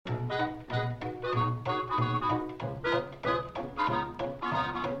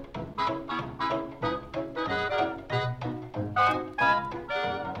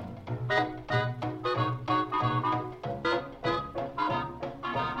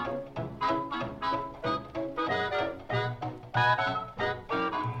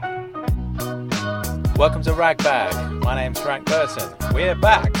Welcome to Ragbag. My name's Frank Burton. We're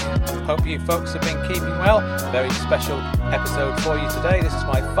back. Hope you folks have been keeping well. Very special episode for you today. This is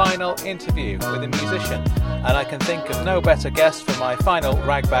my final interview with a musician, and I can think of no better guest for my final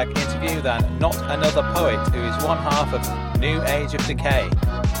Ragbag interview than Not Another Poet, who is one half of New Age of Decay.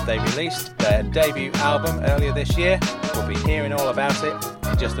 They released their debut album earlier this year. We'll be hearing all about it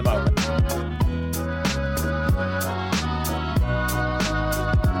in just a moment.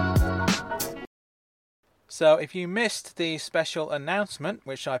 So if you missed the special announcement,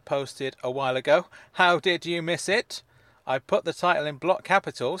 which I posted a while ago, how did you miss it? I put the title in block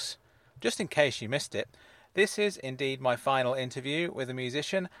capitals, just in case you missed it. This is indeed my final interview with a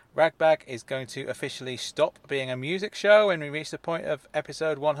musician. Ragbag is going to officially stop being a music show when we reach the point of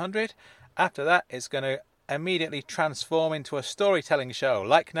episode 100. After that, it's going to immediately transform into a storytelling show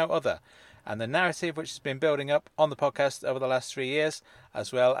like no other. And the narrative which has been building up on the podcast over the last 3 years,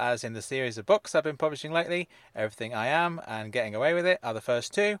 as well as in the series of books I've been publishing lately, Everything I Am and Getting Away With It are the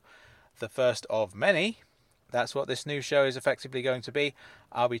first two. The first of many. That's what this new show is effectively going to be.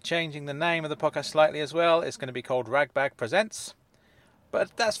 I'll be changing the name of the podcast slightly as well. It's going to be called Ragbag Presents.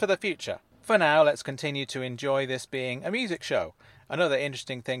 But that's for the future. For now, let's continue to enjoy this being a music show. Another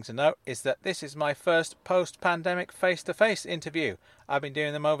interesting thing to note is that this is my first post-pandemic face-to-face interview. I've been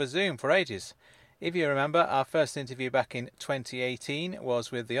doing them over Zoom for ages. If you remember, our first interview back in 2018 was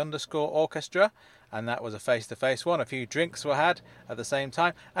with the Underscore Orchestra, and that was a face-to-face one. A few drinks were had at the same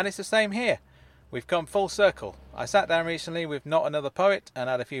time, and it's the same here. We've come full circle. I sat down recently with Not Another Poet and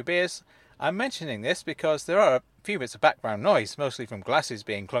had a few beers. I'm mentioning this because there are a few bits of background noise, mostly from glasses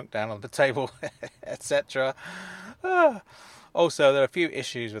being clunked down on the table, etc. Also, there are a few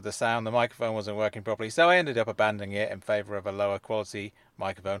issues with the sound. The microphone wasn't working properly, so I ended up abandoning it in favour of a lower quality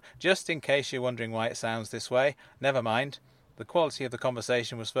microphone. Just in case you're wondering why it sounds this way, never mind. The quality of the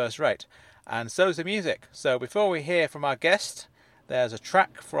conversation was first rate, and so's the music. So before we hear from our guest, there's a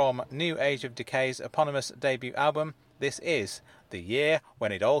track from New Age of Decay's eponymous debut album. This is The Year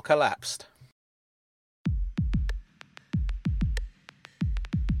When It All Collapsed.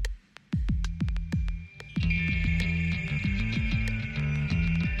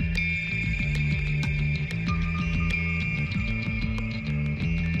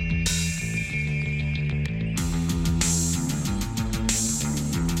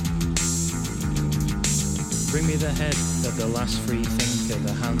 Bring me the head of the last free thinker,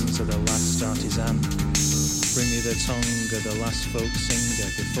 the hands of the last artisan. Bring me the tongue of the last folk singer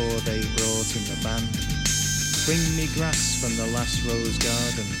before they brought in the band. Bring me grass from the last rose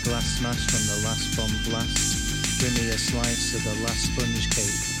garden, glass smash from the last bomb blast. Bring me a slice of the last sponge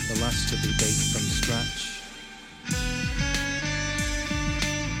cake, the last to be baked from scratch.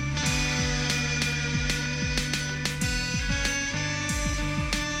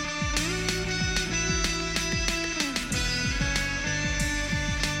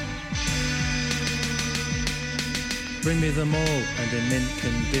 Bring me them all and in mint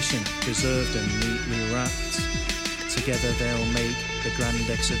condition, preserved and neatly wrapped. Together they'll make the grand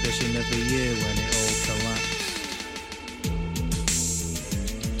exhibition of the year when it all collapsed.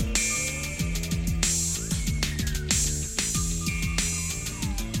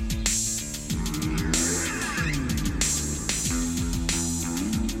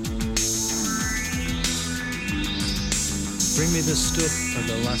 Bring me the stuff of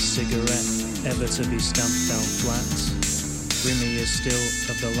the last cigarette, ever to be stamped down flat. Bring me a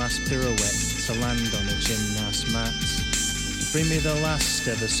still of the last pirouette to land on a gymnast mat. Bring me the last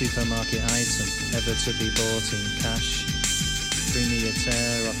ever supermarket item ever to be bought in cash. Bring me a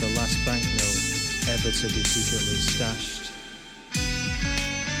tear off the last banknote ever to be secretly stashed.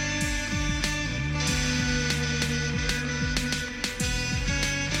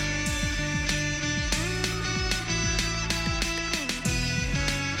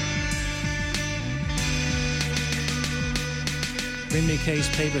 Bring me case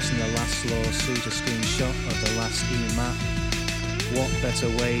papers from the last lawsuit, a screenshot of the last e-map. What better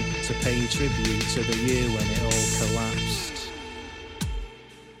way to pay tribute to the year when it all collapsed?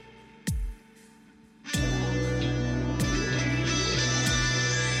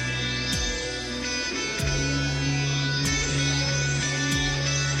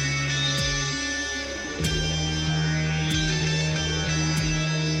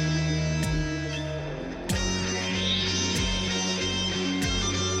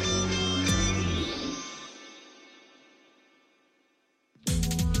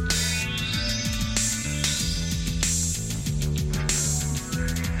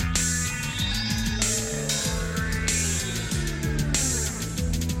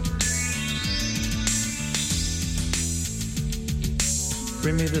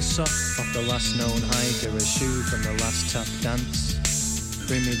 Bring me the sock of the last known hiker, a shoe from the last tap dance.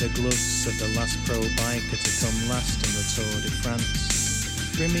 Bring me the gloves of the last pro biker to come last in the Tour de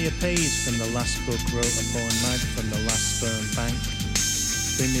France. Bring me a page from the last book wrote upon mag from the last sperm bank.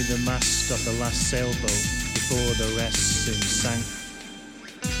 Bring me the mast of the last sailboat before the rest soon sank.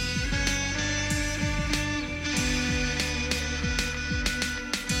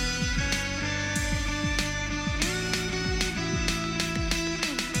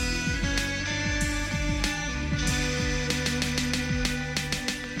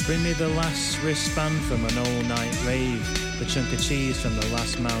 Bring me the last wristband from an all-night rave, the chunk of cheese from the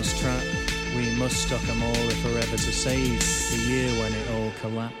last mouse trap. We must stock 'em all if we're ever to save the year when it all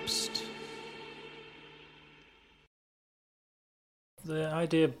collapsed. The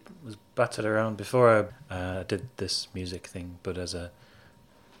idea was battered around before I did this music thing, but as a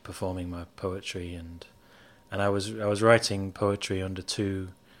performing my poetry and I was writing poetry under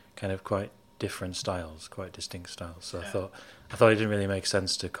two kind of quite different styles, quite distinct styles. So yeah. I thought it didn't really make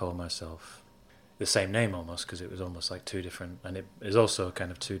sense to call myself the same name almost, because it was almost like two different, and it is also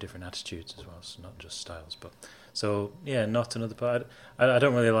kind of two different attitudes as well, so not just styles. But so yeah, not another poet. I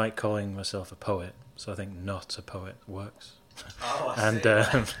don't really like calling myself a poet, so I think not a poet works. Oh, I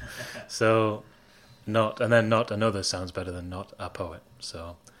and see. So not, and then not another sounds better than not a poet.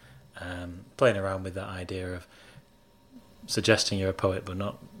 So playing around with that idea of suggesting you're a poet, but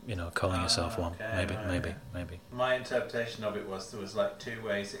not, calling yourself one. Okay, Maybe. My interpretation of it was there was like two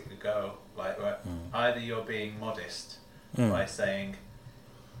ways it could go. Like either you're being modest by saying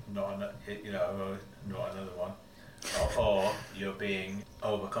not another one, or you're being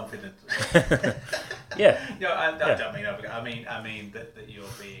overconfident. Yeah. I don't mean overconfident. I mean that you're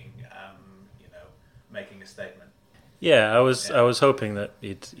being making a statement. Yeah, I was hoping that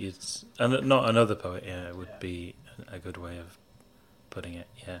you'd and not another poet. Yeah, it would be a good way of putting it.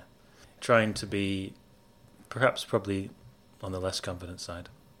 Yeah, trying to be probably on the less confident side.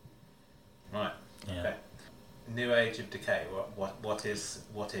 Right. Yeah. Okay. New Age of Decay. What is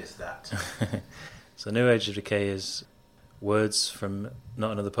that? So New Age of Decay is words from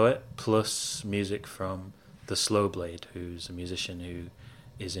Not Another Poet plus music from the Slow Blade, who's a musician who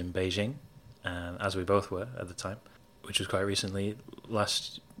is in Beijing, as we both were at the time, which was quite recently,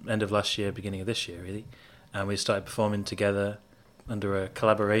 end of last year, beginning of this year, really. And we started performing together under a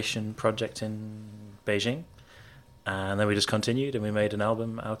collaboration project in Beijing. And then we just continued and we made an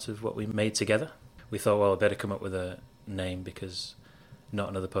album out of what we made together. We thought, well, I'd better come up with a name because Not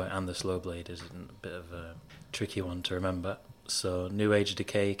Another Poet and the Slow Blade is a bit of a tricky one to remember. So New Age of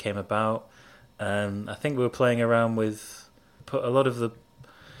Decay came about. I think we were playing around with a lot of the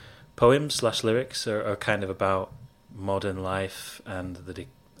poems / lyrics are kind of about modern life and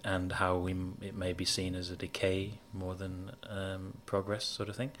how it may be seen as a decay more than progress, sort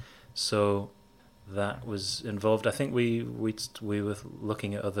of thing. So that was involved. I think we were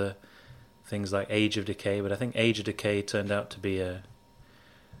looking at other things like Age of Decay, but I think Age of Decay turned out to be a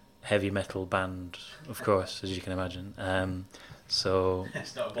heavy metal band, of course, as you can imagine. So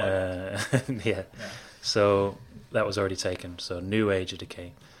it's not a boy. yeah. So that was already taken. So New Age of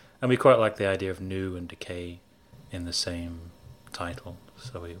Decay, and we quite like the idea of new and decay in the same title,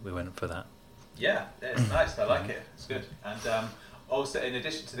 so we went for that. Yeah, it's nice. I like it. It's good. And also, in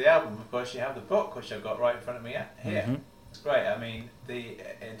addition to the album, of course, you have the book, which I've got right in front of me here. Mm-hmm. It's great. I mean,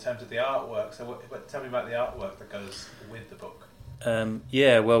 in terms of the artwork. So, tell me about the artwork that goes with the book.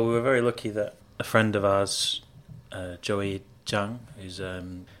 Yeah, well, we were very lucky that a friend of ours, Joey Jang, who's a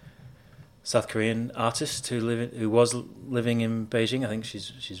South Korean artist who was living in Beijing. I think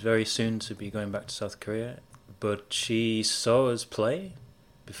she's very soon to be going back to South Korea. But she saw us play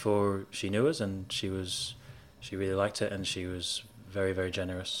before she knew us, and she really liked it, and she was very, very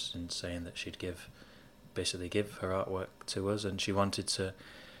generous in saying that she'd give her artwork to us, and she wanted to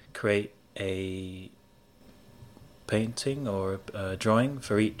create a painting or a drawing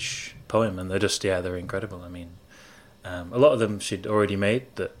for each poem, and they're incredible. I mean, a lot of them she'd already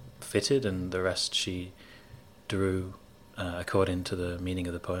made that fitted, and the rest she drew according to the meaning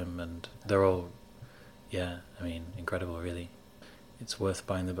of the poem, and they're all, yeah, I mean, incredible, really. It's worth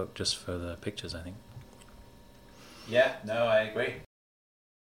buying the book just for the pictures, I think. Yeah, no, I agree.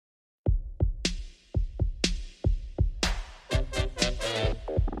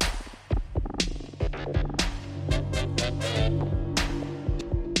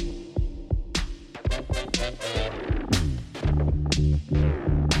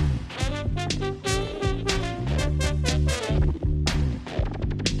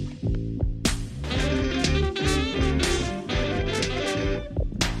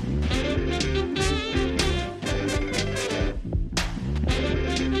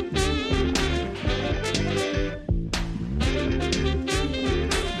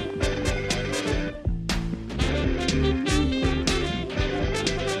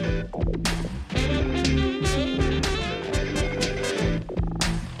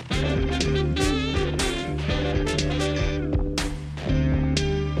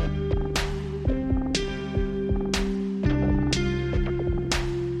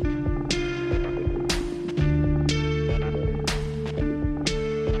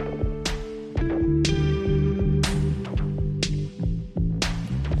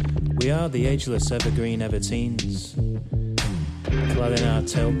 are the ageless evergreen everteens, clad in our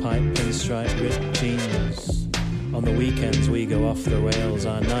tailpipe pinstripe ripped jeans. On the weekends we go off the rails,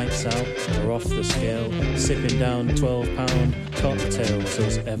 our nights out are off the scale, sipping down 12-pound cocktails,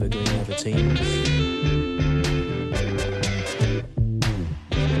 those evergreen everteens.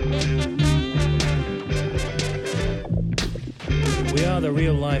 We are the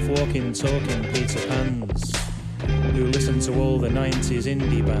real-life walking, talking Peter Pans, who listen to all the 90s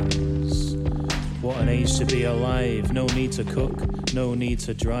indie bands. What an age to be alive, no need to cook, no need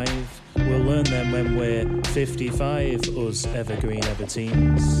to drive. We'll learn them when we're 55, us evergreen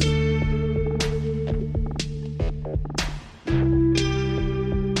everteens.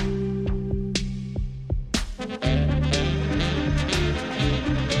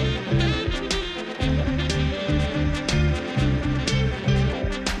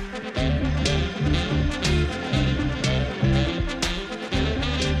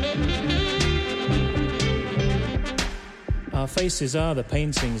 Our faces are the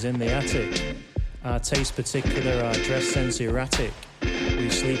paintings in the attic, our taste particular, our dress sense erratic. We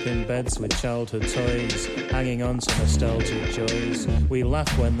sleep in beds with childhood toys, hanging on to nostalgic joys. We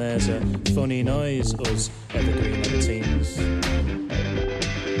laugh when there's a funny noise, us evergreen everteens.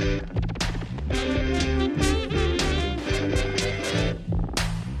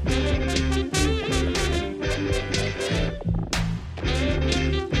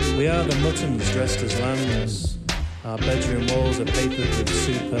 We are the muttons dressed as lambs. Our bedroom walls are papered with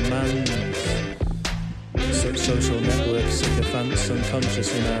Supermans. Such social network sycophants,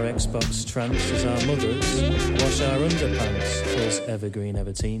 unconscious in our Xbox trance, as our mothers wash our underpants, us evergreen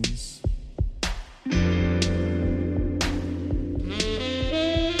everteens.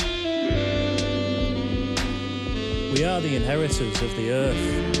 We are the inheritors of the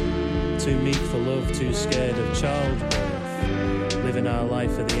earth, too meek for love, too scared of childbirth. Living our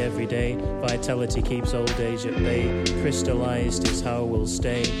life for the everyday, vitality keeps old age at bay. Crystallized is how we'll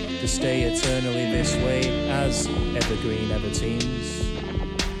stay, to stay eternally this way, as evergreen everteens.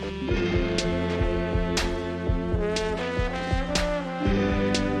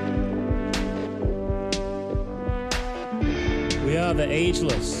 We are the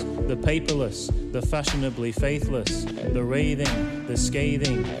ageless, the paperless, the fashionably faithless, the raving, the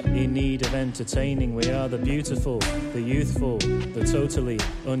scathing, in need of entertaining. We are the beautiful, the youthful, the totally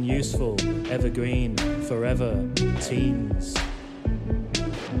unuseful, evergreen, forever teens.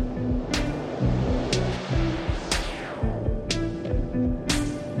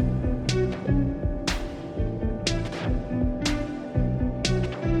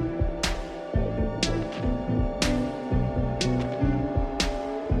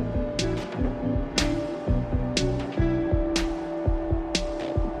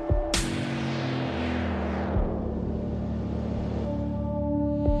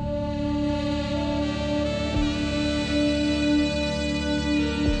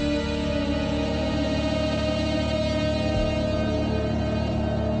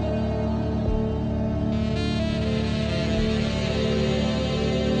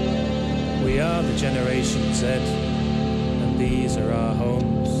 Generation Z, and these are our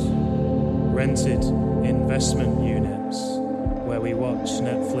homes, rented investment units where we watch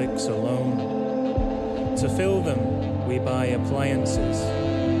Netflix alone. To fill them, we buy appliances,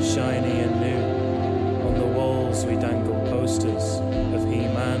 shiny and new. On the walls we dangle posters of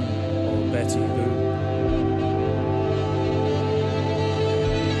He-Man or Betty Boop.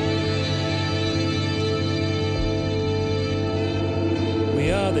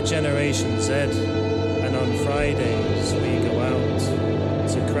 We are the Generation Z, and on Fridays we go out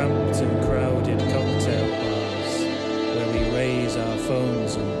to cramped and crowded cocktail bars where we raise our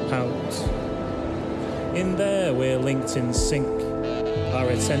phones and pout. In there we're linked in sync, our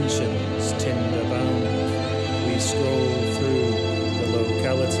attention's Tinder bound. We scroll through the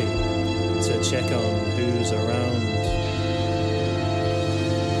locality to check on who's around.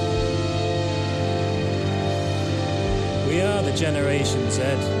 We are the Generation Z,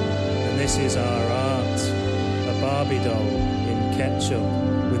 and this is our art. A Barbie doll in ketchup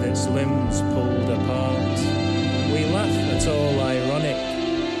with its limbs pulled apart. We laugh at all ironic,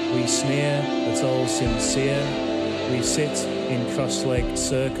 we sneer at all sincere. We sit in cross-legged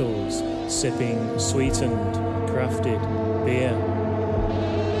circles, sipping sweetened, crafted beer.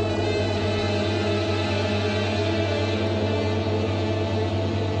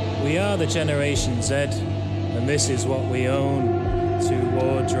 We are the Generation Z, and this is what we own. 2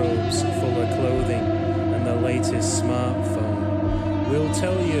 wardrobes full of clothing and the latest smartphone. We'll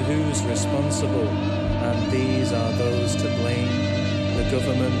tell you who's responsible, and these are those to blame. The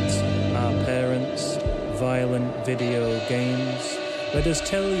government, our parents, violent video games, Let us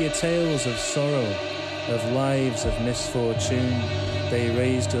tell you tales of sorrow, of lives of misfortune. They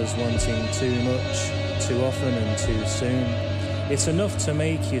raised us wanting too much, too often and too soon. It's enough to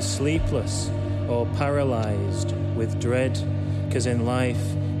make you sleepless or paralysed with dread, 'cause in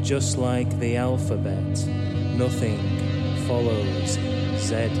life, just like the alphabet, nothing follows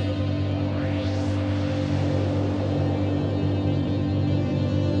Z.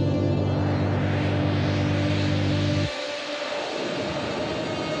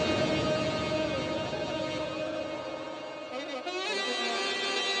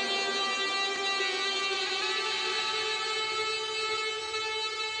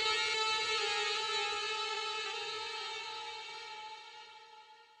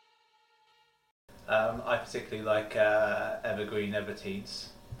 I particularly like Evergreen Everteens,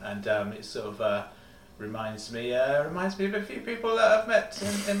 and it sort of reminds me of a few people that I've met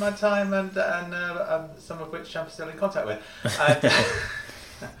in my time, and some of which I'm still in contact with.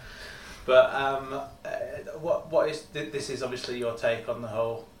 But what is this? Is obviously your take on the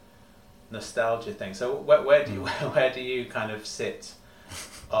whole nostalgia thing. So where do you kind of sit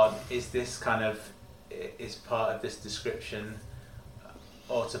on? Is this kind of is part of this description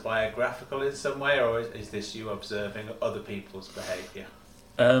autobiographical in some way, or is this you observing other people's behaviour?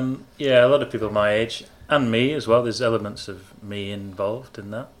 Yeah, a lot of people my age, and me as well, there's elements of me involved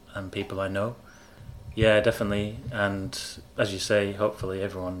in that, and people I know. Yeah, definitely, and as you say, hopefully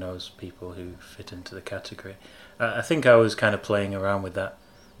everyone knows people who fit into the category. I think I was kind of playing around with that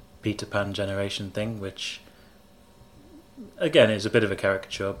Peter Pan generation thing, which, again, is a bit of a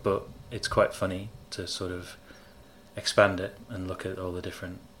caricature, but it's quite funny to sort of expand it and look at all the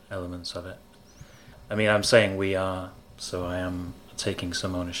different elements of it. I mean, I'm saying we are, so I am taking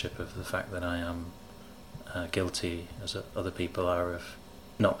some ownership of the fact that I am guilty, as other people are, of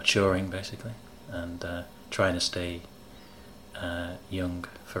not maturing, basically, and trying to stay young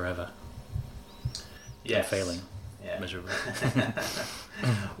forever. Yes. Failing. Yeah. Miserably.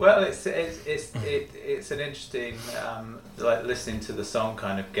 Well, it's an interesting, like listening to the song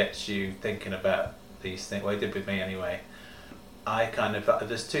kind of gets you thinking about these things. Well, it did with me anyway. I kind of,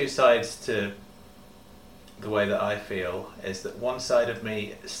 there's two sides to the way that I feel, is that one side of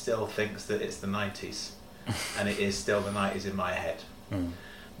me still thinks that it's the 90s and it is still the 90s in my head.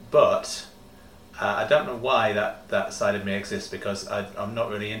 But I don't know why that side of me exists, because I'm not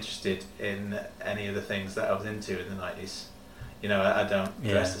really interested in any of the things that I was into in the 90s. You know, I don't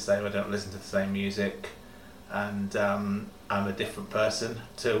dress the same, I don't listen to the same music, and I'm a different person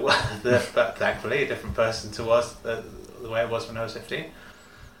to but thankfully a different person to the way I was when I was 15.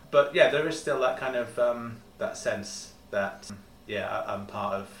 But yeah, there is still that kind of that sense that I'm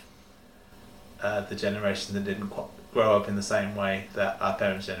part of the generation that didn't grow up in the same way that our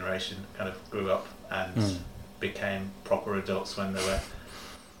parents' generation kind of grew up and became proper adults when they were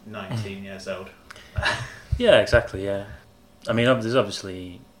 19 years old. Yeah, exactly. Yeah, I mean, there's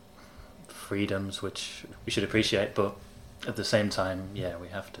obviously freedoms which we should appreciate, but at the same time, yeah, we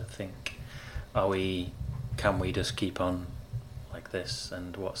have to think: can we just keep on like this,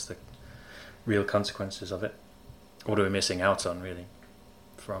 and what's the real consequences of it? What are we missing out on, really,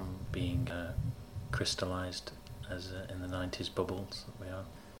 from being crystallized as in the 90s bubbles that we are?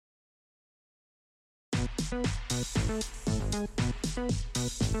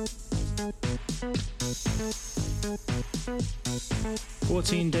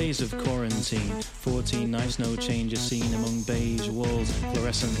 14 days of quarantine, 14 nights, no change is seen among beige walls,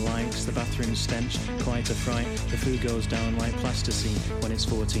 fluorescent lights, the bathroom stench, quite a fright, the food goes down like plasticine when it's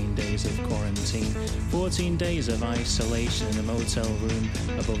 14 days of quarantine. 14 days of isolation in a motel room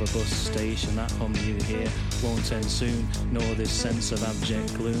above a bus station, that hum you hear won't end soon, nor this sense of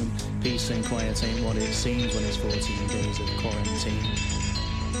abject gloom. Peace and quiet ain't what it seems when it's 14 days of quarantine.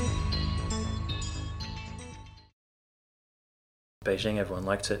 Beijing, everyone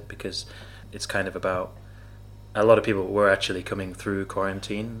liked it because it's kind of about, a lot of people were actually coming through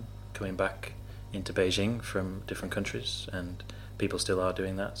quarantine, coming back into Beijing from different countries, and people still are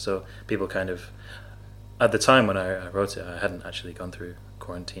doing that. So people kind of, at the time when I wrote it, I hadn't actually gone through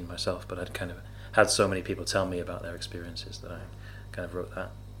quarantine myself, but I'd kind of had so many people tell me about their experiences that I kind of wrote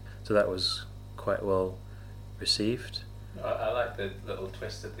that. So that was quite well received. I like the little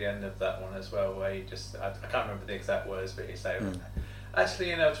twist at the end of that one as well, where you just, I can't remember the exact words, but you say,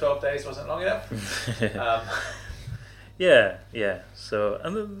 actually, 12 days wasn't long enough. Yeah. So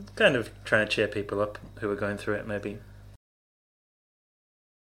I'm kind of trying to cheer people up who are going through it, maybe.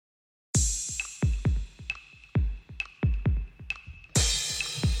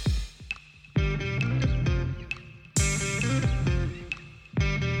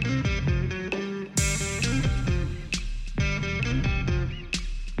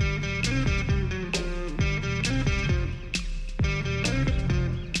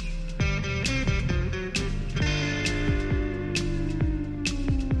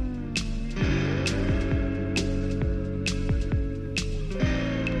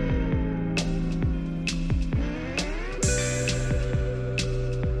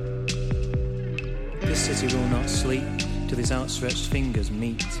 This city will not sleep till its outstretched fingers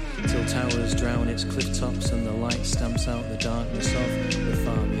meet, till towers drown its cliff tops and the light stamps out the darkness of the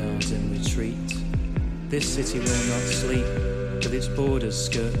farmyards in retreat. This city will not sleep till its borders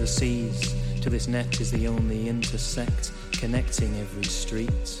skirt the seas, till its net is the only intersect connecting every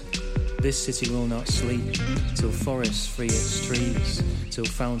street. This city will not sleep till forests free its trees, till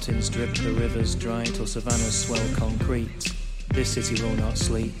fountains drip the rivers dry, till savannas swell concrete. This city will not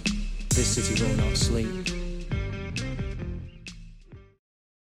sleep. This city will not sleep.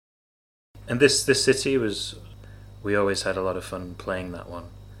 And this city was, we always had a lot of fun playing that one.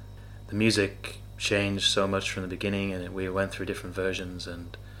 The music changed so much from the beginning, and we went through different versions,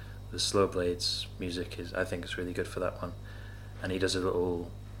 and the Slow Blades music is, I think, is really good for that one. And he does a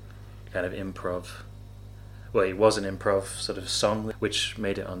little kind of improv, well, it was an improv sort of song which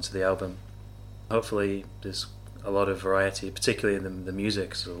made it onto the album. Hopefully there's a lot of variety, particularly in the music.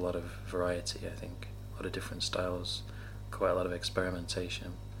 There's a lot of variety, I think, a lot of different styles, quite a lot of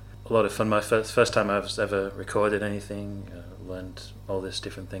experimentation. A lot of fun. My first time I've ever recorded anything, learned all these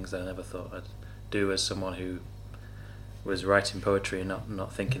different things that I never thought I'd do as someone who was writing poetry and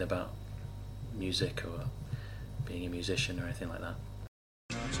not thinking about music or being a musician or anything like that.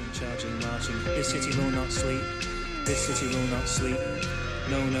 Marching, charging, marching. This city will not sleep. This city will not sleep.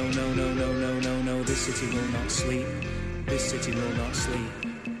 No, no, no, no, no, no, no, no. This city will not sleep. This city will not sleep.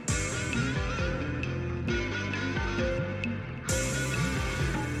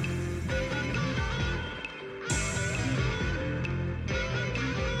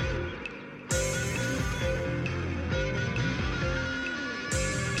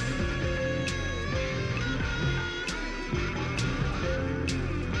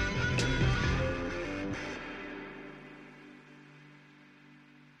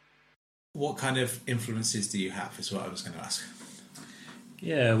 What kind of influences do you have, is what I was going to ask.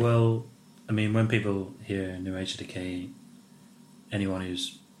 Yeah, well, I mean, when people hear New Age of Decay, anyone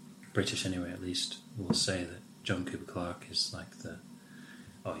who's British anyway, at least, will say that John Cooper Clarke is like the...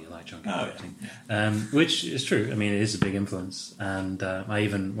 Oh, you like John Cooper, I think. Yeah. Which is true. I mean, it is a big influence. And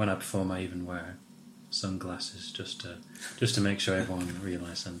when I perform, I even wear sunglasses just to make sure everyone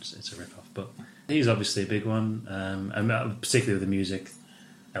realises it's a rip-off. But he's obviously a big one, and particularly with the music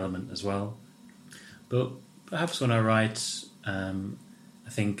element as well. But perhaps when I write, I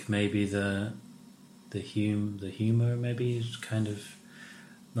think maybe the humour maybe is kind of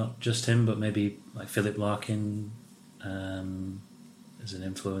not just him, but maybe like Philip Larkin is an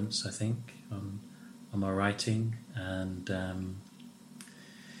influence, I think, on my writing, and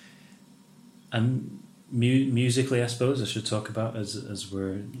musically, I suppose I should talk about as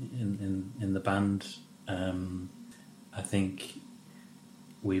we're in the band. I think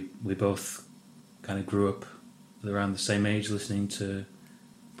we both kind of grew up around the same age, listening to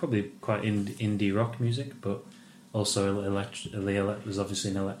probably quite indie rock music, but also there's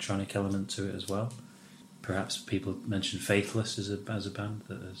obviously an electronic element to it as well. Perhaps people mention Faithless as a band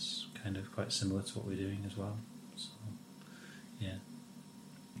that is kind of quite similar to what we're doing as well. So, yeah.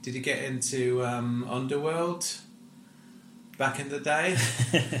 Did you get into Underworld back in the day?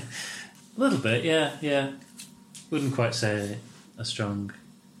 A little bit, yeah. Wouldn't quite say a strong...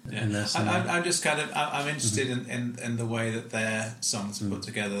 Yeah. I'm just kind of I'm interested in the way that their songs are put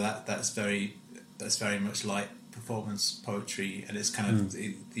together. That's very much like performance poetry, and it's kind of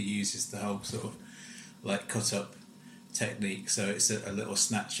it uses the whole sort of like cut up technique. So it's a little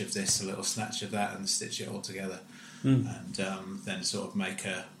snatch of this, a little snatch of that, and stitch it all together, and then sort of make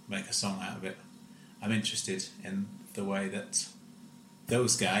a song out of it. I'm interested in the way that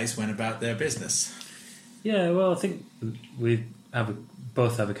those guys went about their business. Yeah, well, I think we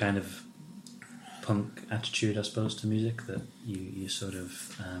both have a kind of punk attitude, I suppose, to music, that you sort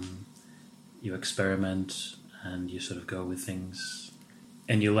of you experiment and you sort of go with things,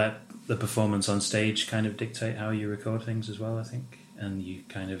 and you let the performance on stage kind of dictate how you record things as well, I think, and you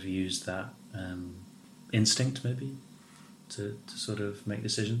kind of use that instinct maybe to sort of make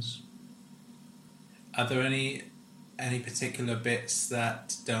decisions. Are there any particular bits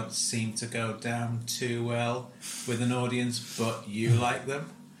that don't seem to go down too well with an audience, but you like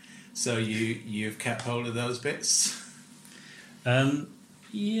them? So you've kept hold of those bits?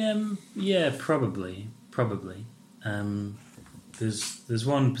 Yeah, probably. There's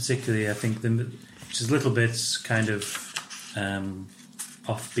one particularly, I think, which is a little bit kind of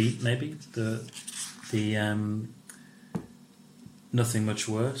offbeat, maybe. The Nothing Much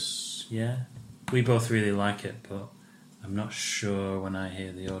Worse. Yeah, we both really like it, but I'm not sure when I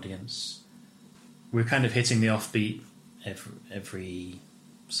hear the audience. We're kind of hitting the offbeat every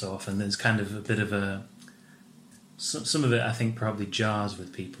so often. There's kind of a bit of a some of it I think probably jars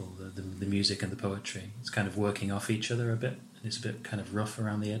with people, the music and the poetry. It's kind of working off each other a bit, and it's a bit kind of rough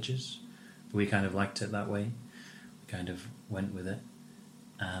around the edges. But we kind of liked it that way. We kind of went with it.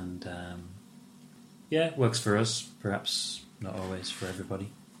 And yeah, it works for us, perhaps not always for everybody.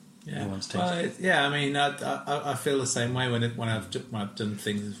 Yeah, Everyone's taste. I mean, I feel the same way when I've done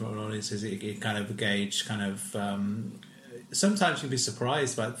things for audiences. It kind of gauge kind of. Sometimes you'd be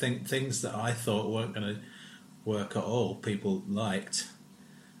surprised about things that I thought weren't going to work at all. People liked,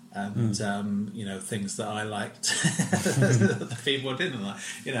 and things that I liked, people didn't like.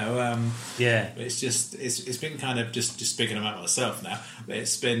 Yeah, it's just it's been kind of just speaking about myself now. But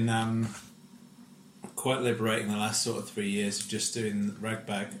it's been quite liberating the last sort of 3 years of just doing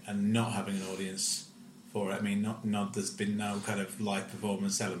Ragbag and not having an audience for it. I mean, not there's been no kind of live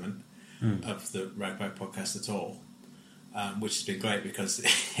performance element of the Ragbag podcast at all, which has been great because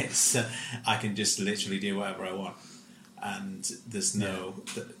it's I can just literally do whatever I want, and there's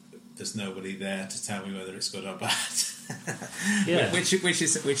nobody there to tell me whether it's good or bad. Yeah. which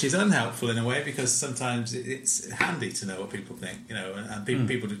is unhelpful in a way, because sometimes it's handy to know what people think, and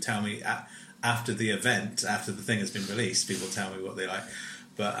people do tell me. After the event, after the thing has been released, people tell me what they like.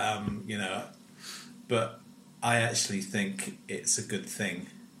 But, but I actually think it's a good thing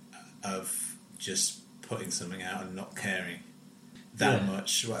of just putting something out and not caring that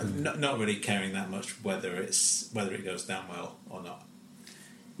much. Well, not really caring that much whether it goes down well or not.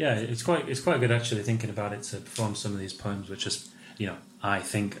 Yeah, it's quite good actually, thinking about it, to perform some of these poems, which is, I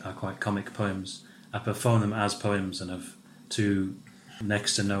think are quite comic poems. I perform them as poems and have two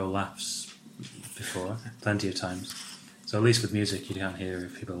next to no laughs before, plenty of times. So at least with music, you can't hear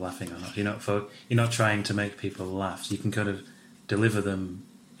if people are laughing or not. You're not trying to make people laugh. So you can kind of deliver them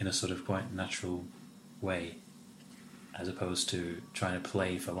in a sort of quite natural way, as opposed to trying to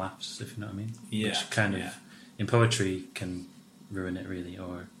play for laughs, if you know what I mean. Yeah. Which kind of in poetry can ruin it really,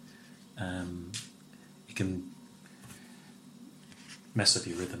 or it can mess up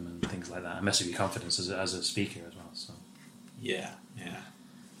your rhythm and things like that, and mess up your confidence as a speaker as well. So yeah.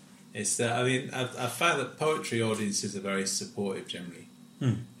 It's I found that poetry audiences are very supportive generally,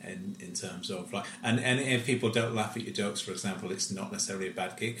 in terms of and if people don't laugh at your jokes, for example, it's not necessarily a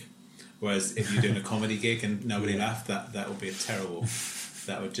bad gig. Whereas if you're doing a comedy gig and nobody laughed, that would be a terrible.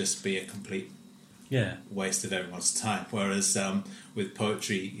 That would just be a complete waste of everyone's time. Whereas with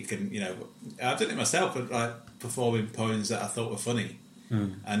poetry, you can I've done it myself, but performing poems that I thought were funny,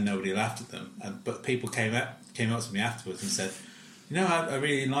 and nobody laughed at them, but people came up to me afterwards and said, I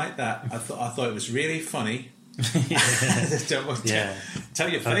really liked that. I thought it was really funny. Tell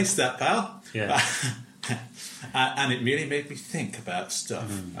your face that, pal. Yeah. And it really made me think about stuff.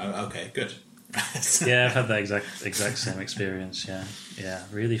 Oh, okay, good. Yeah, I've had that exact same experience. Yeah,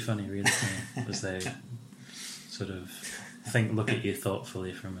 really funny. As they sort of look at you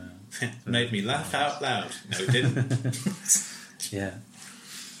thoughtfully from a. Made me laugh out loud. No, it didn't. Yeah.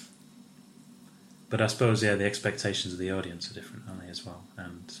 But I suppose, the expectations of the audience are different, aren't they, as well?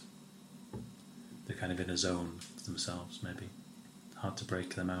 And they're kind of in a zone themselves, maybe. Hard to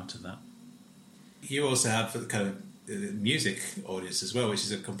break them out of that. You also have the kind of music audience as well, which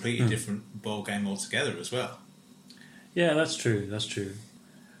is a completely different ball game altogether as well. Yeah, that's true.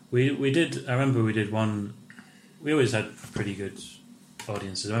 We did. I remember we did one. We always had pretty good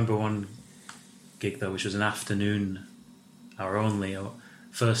audiences. I remember one gig though, which was an afternoon, our only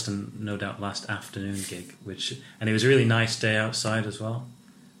first and no doubt last afternoon gig, and it was a really nice day outside as well,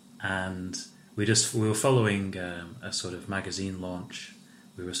 and we were following a sort of magazine launch.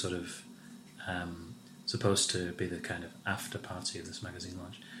 We were sort of supposed to be the kind of after party of this magazine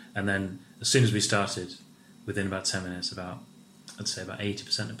launch, and then as soon as we started, within about 10 minutes, I'd say about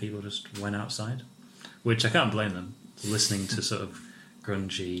 80% of people just went outside, which I can't blame them, listening to sort of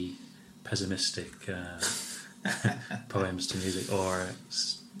grungy, pessimistic poems to music, or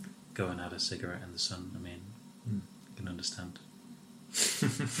go and have a cigarette in the sun. I mean, you can understand.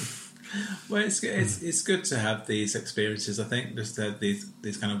 Well, it's good to have these experiences. I think just to have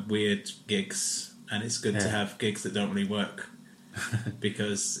these kind of weird gigs, and it's good to have gigs that don't really work,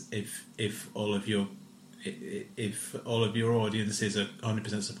 because if all of your audiences are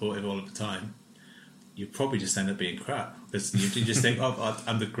 100% supportive all of the time, you probably just end up being crap, because you just think,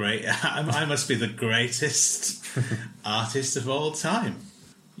 I'm the great, I must be the greatest artist of all time,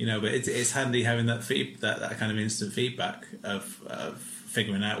 But it's handy having that that kind of instant feedback of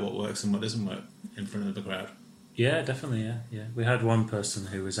figuring out what works and what doesn't work in front of the crowd. Yeah, definitely. Yeah. We had one person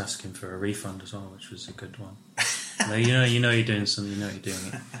who was asking for a refund as well, which was a good one. You're doing something. You're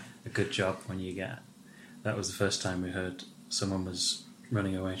doing a good job when you get. That was the first time we heard someone was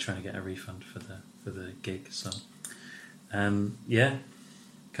running away trying to get a refund for the gig. So Yeah,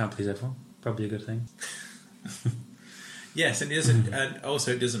 can't please everyone. Probably a good thing. Yes, and it doesn't. And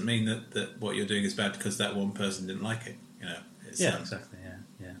also, it doesn't mean that what you're doing is bad because that one person didn't like it. It's, Exactly.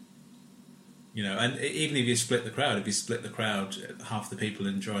 Yeah. You know, and even if you split the crowd, half the people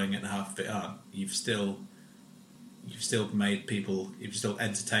enjoying it and half of it aren't. You've still made people. You've still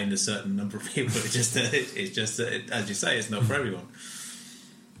entertained a certain number of people. It's just that, as you say, it's not for everyone.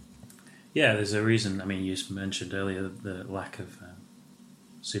 Yeah, there's a reason. I mean, you mentioned earlier the lack of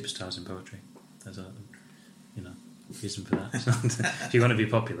superstars in poetry. There's a reason for that. If you want to be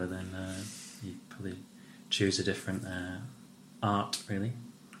popular, then you probably choose a different art, really.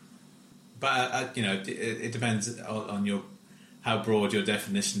 But it depends on how broad your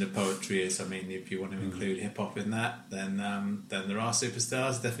definition of poetry is. I mean, if you want to include hip hop in that, then there are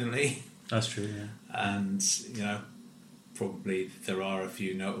superstars, definitely. That's true. Yeah, and probably there are a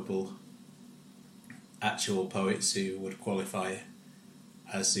few notable actual poets who would qualify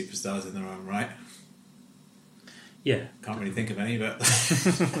as superstars in their own right. Yeah, can't really think of any, but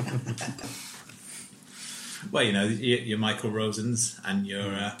well, your Michael Rosens and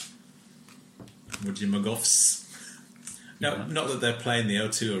your Woody McGuffs. No, not that they're playing the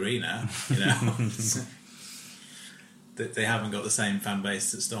O2 Arena. That they haven't got the same fan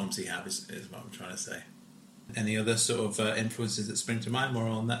base that Stormzy have. Is what I'm trying to say. Any other sort of influences that spring to mind more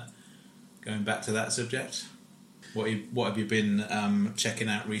on that? Going back to that subject, what have you been checking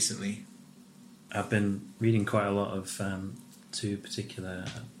out recently? I've been reading quite a lot of two particular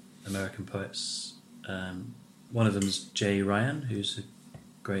American poets. One of them's Jay Ryan, who's a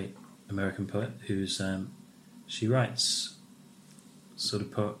great American poet. She writes sort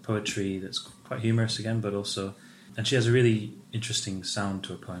of poetry that's quite humorous again, but also, and she has a really interesting sound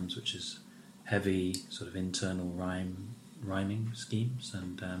to her poems, which is heavy, sort of internal rhyming schemes,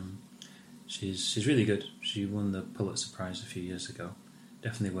 and she's really good. She won the Pulitzer Prize a few years ago.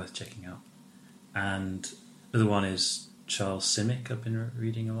 Definitely worth checking out. And the other one is Charles Simic. I've been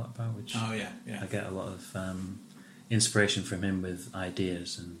reading a lot about, which I get a lot of inspiration from him with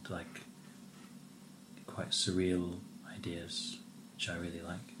ideas and like quite surreal ideas, which I really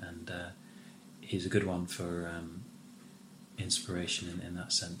like. And he's a good one for inspiration in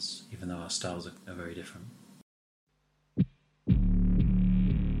that sense, even though our styles are very different.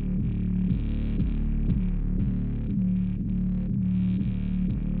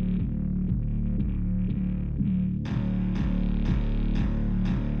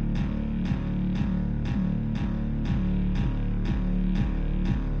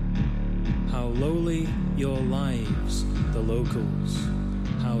 Lowly your lives, the locals,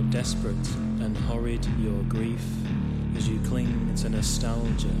 how desperate and horrid your grief, as you cling to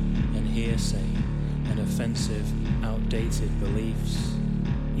nostalgia and hearsay and offensive, outdated beliefs.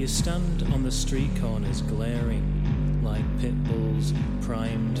 You stand on the street corners glaring like pit bulls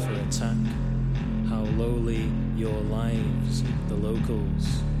primed for attack. How lowly your lives, the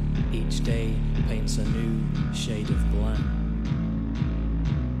locals, each day paints a new shade of black.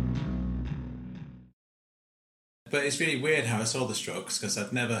 But it's really weird how I saw the Strokes, because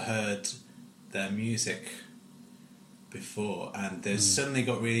I'd never heard their music before, and they suddenly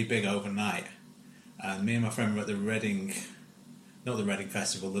got really big overnight. And me and my friend were at the Reading, not the Reading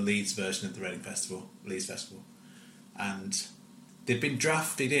Festival, the Leeds version of the Leeds Festival, and they'd been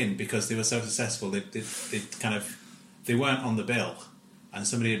drafted in because they were so successful. They weren't on the bill, and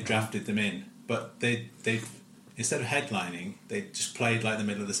somebody had drafted them in. But they instead of headlining, they just played like the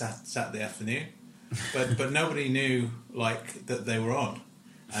middle of the Saturday afternoon. But nobody knew like that they were on,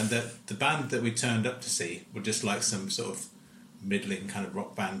 and that the band that we turned up to see were just like some sort of middling kind of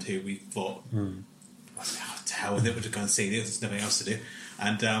rock band who we thought, to hell with it, we'll just go and see this. There's nothing else to do.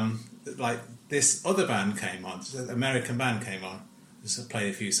 And like this other band came on, this American band came on, just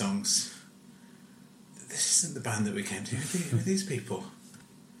played a few songs. This isn't the band that we came to. Who are these people?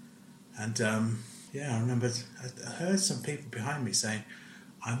 And I remembered I heard some people behind me saying,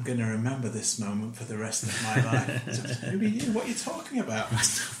 I'm going to remember this moment for the rest of my life. Who are you? What are you talking about?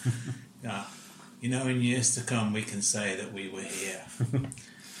 In years to come, we can say that we were here.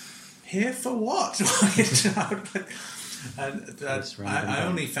 Here for what? And I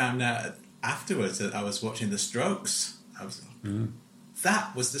only found out afterwards that I was watching the Strokes.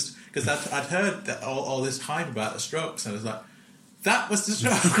 That was this, because I'd heard that all this hype about the Strokes. I was like, that was the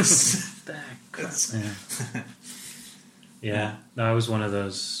Strokes. Yeah, no, I was one of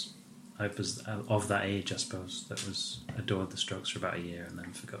those. I was of that age, I suppose, that was adored the Strokes for about a year and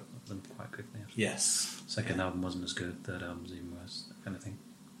then forgot them quite quickly. Yes. Second album wasn't as good. Third album's even worse. That kind of thing.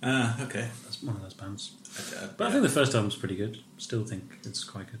 Okay. That's one of those bands. But I think the first album's pretty good. Still think it's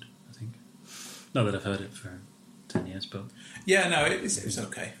quite good. I think. Not that I've heard it for 10 years, but Yeah, no, it was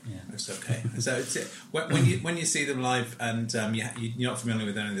okay. Yeah. It was okay. So when you see them live and you're not familiar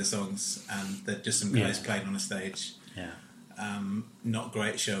with any of the songs and they're just some guys playing on a stage, yeah. not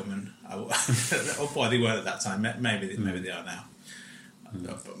great showmen. Oh boy, they were at that time. Maybe they are now.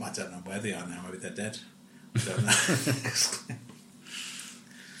 But I don't know where they are now. Maybe they're dead. I don't know.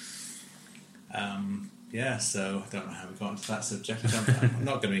 Yeah, so I don't know how we got into that subject. I'm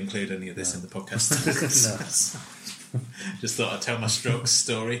not going to include any of this in the podcast. Just thought I'd tell my Strokes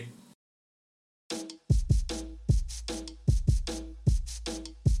story.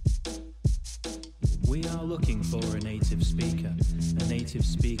 We are looking for a native speaker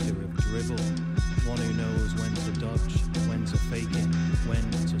of drivel, one who knows when to dodge, when to fake it,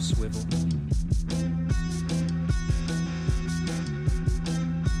 when to swivel.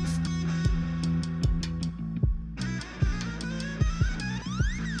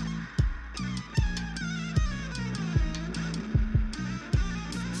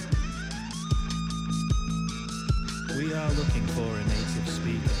 We are looking for a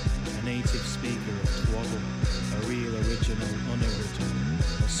native speaker of twaddle, a real original, unoriginal,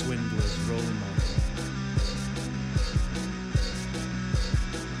 a swindler's role model.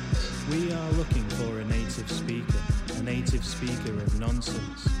 We are looking for a native speaker of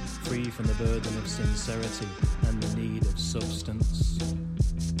nonsense, free from the burden of sincerity and the need of substance.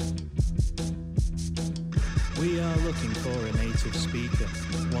 We are looking for a native speaker,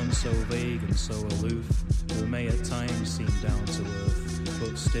 one so vague and so aloof, who may at times seem down to earth,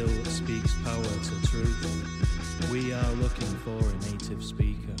 but still speaks power to truth. We are looking for a native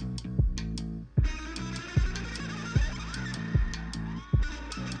speaker.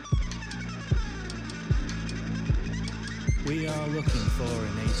 We are looking for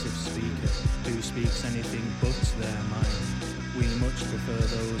a native speaker who speaks anything but their mind. We much prefer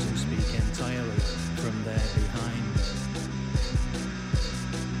those who speak entirely from their behind.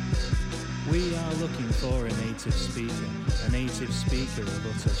 We are looking for a native speaker of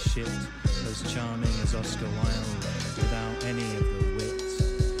utter shit, as charming as Oscar Wilde, without any of the wit.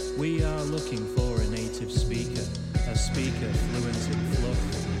 We are looking for a native speaker, a speaker fluent in fluff,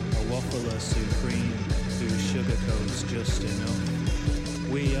 a waffler supreme, who sugarcoats just enough.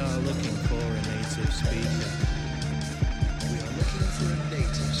 We are looking for a native speaker. We are looking for a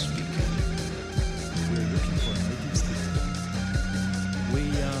native speaker. We're looking for a native speaker. We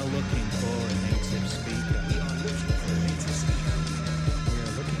are looking for a native speaker. We are looking for a native speaker. We are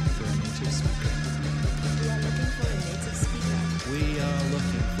looking for a native speaker. We are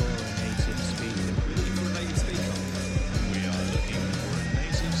looking for a native speaker. We are looking for a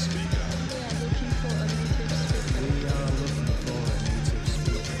native speaker. Looking for a native speaker. We are looking for a native speaker. We are looking for a native speaker. We are looking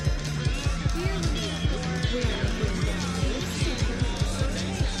for a native speaker. We are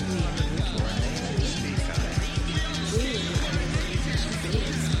looking for a native speaker. We are looking for a native speaker. We are looking for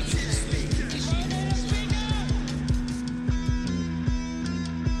a native speaker.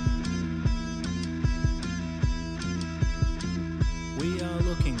 We are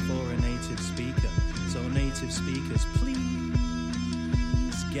looking for a native speaker. So native speakers,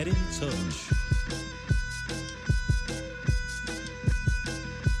 please get in touch.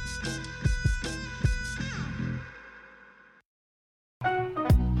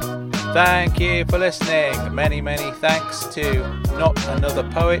 Thank you for listening. Many thanks to Not Another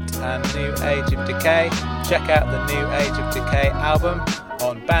Poet and New Age of Decay. Check out the New Age of Decay album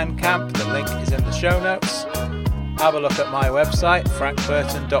on Bandcamp. The link is in the show notes. Have a look at my website,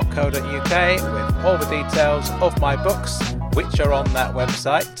 frankburton.co.uk, with all the details of my books, which are on that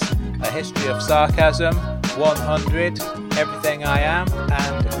website. A History of Sarcasm, 100, Everything I Am,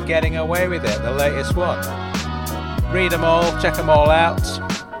 and Getting Away With It, the latest one. Read them all, check them all out.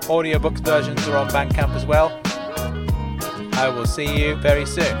 Audiobook versions are on Bandcamp as well. I will see you very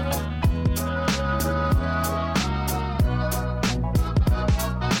soon.